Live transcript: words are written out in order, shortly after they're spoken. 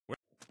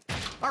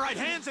All right,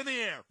 hands in the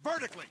air,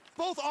 vertically.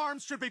 Both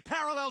arms should be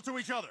parallel to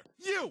each other.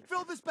 You!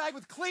 Fill this bag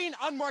with clean,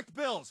 unmarked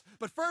bills.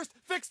 But first,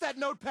 fix that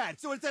notepad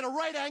so it's at a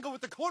right angle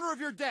with the corner of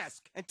your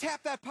desk. And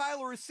tap that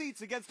pile of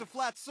receipts against a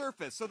flat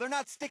surface so they're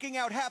not sticking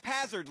out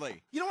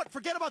haphazardly. You know what?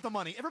 Forget about the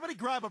money. Everybody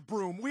grab a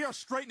broom. We are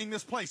straightening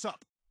this place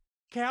up.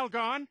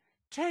 Calgon,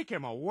 take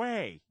him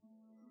away.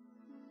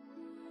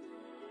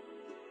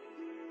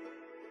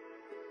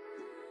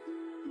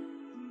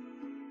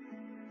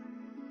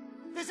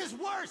 This is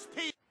worse,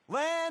 Pete!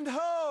 Land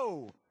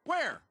ho!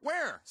 Where?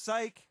 Where?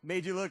 Psych.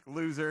 Made you look,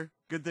 loser.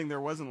 Good thing there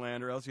wasn't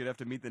land, or else you'd have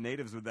to meet the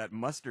natives with that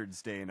mustard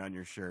stain on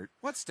your shirt.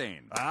 What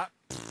stain?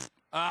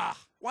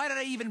 Why did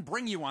I even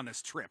bring you on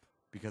this trip?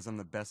 Because I'm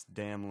the best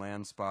damn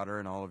land spotter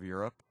in all of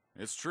Europe?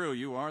 It's true,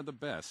 you are the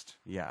best.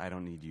 Yeah, I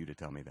don't need you to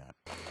tell me that.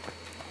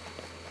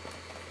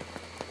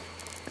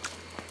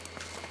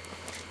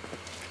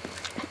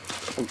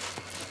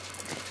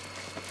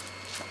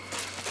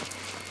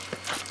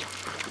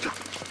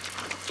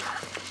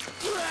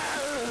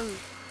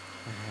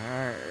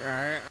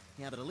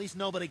 Yeah, but at least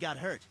nobody got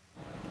hurt.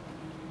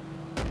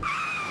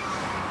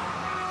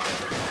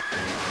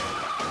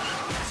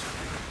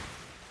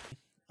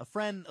 A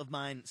friend of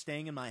mine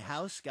staying in my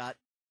house got,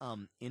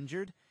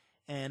 injured,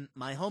 and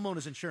my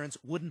homeowner's insurance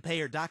wouldn't pay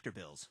her doctor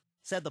bills.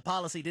 Said the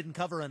policy didn't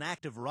cover an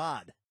active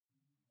rod.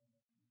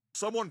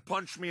 Someone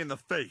punched me in the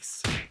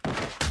face.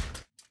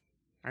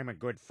 I'm a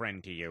good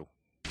friend to you.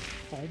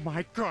 Oh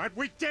my God,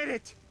 we did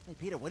it! Hey,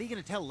 Peter, what are you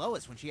going to tell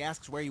Lois when she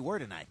asks where you were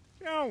tonight?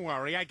 Don't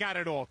worry, I got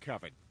it all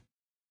covered.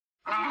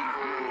 This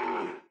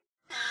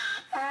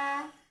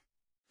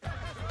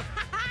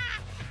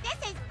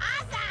is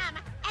awesome!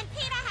 And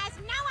Peter has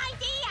no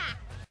idea!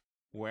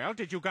 Well,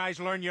 did you guys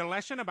learn your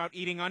lesson about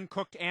eating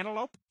uncooked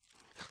antelope?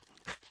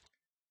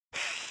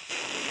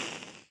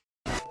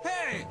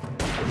 Hey!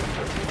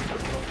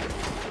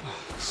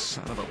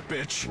 Son of a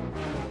bitch.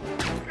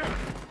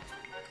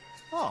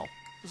 Oh,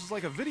 this is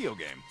like a video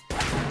game.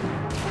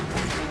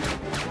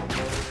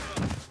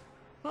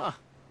 Huh,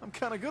 I'm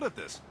kind of good at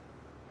this.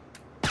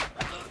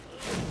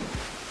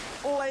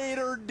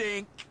 Later,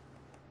 Dink.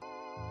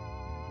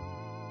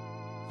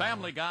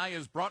 Family Guy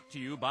is brought to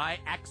you by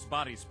Axe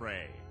Body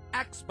Spray.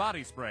 Axe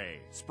Body Spray.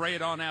 Spray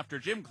it on after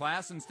gym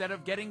class instead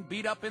of getting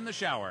beat up in the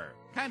shower.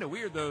 Kinda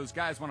weird those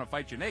guys want to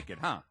fight you naked,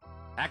 huh?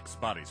 Axe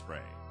Body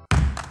Spray.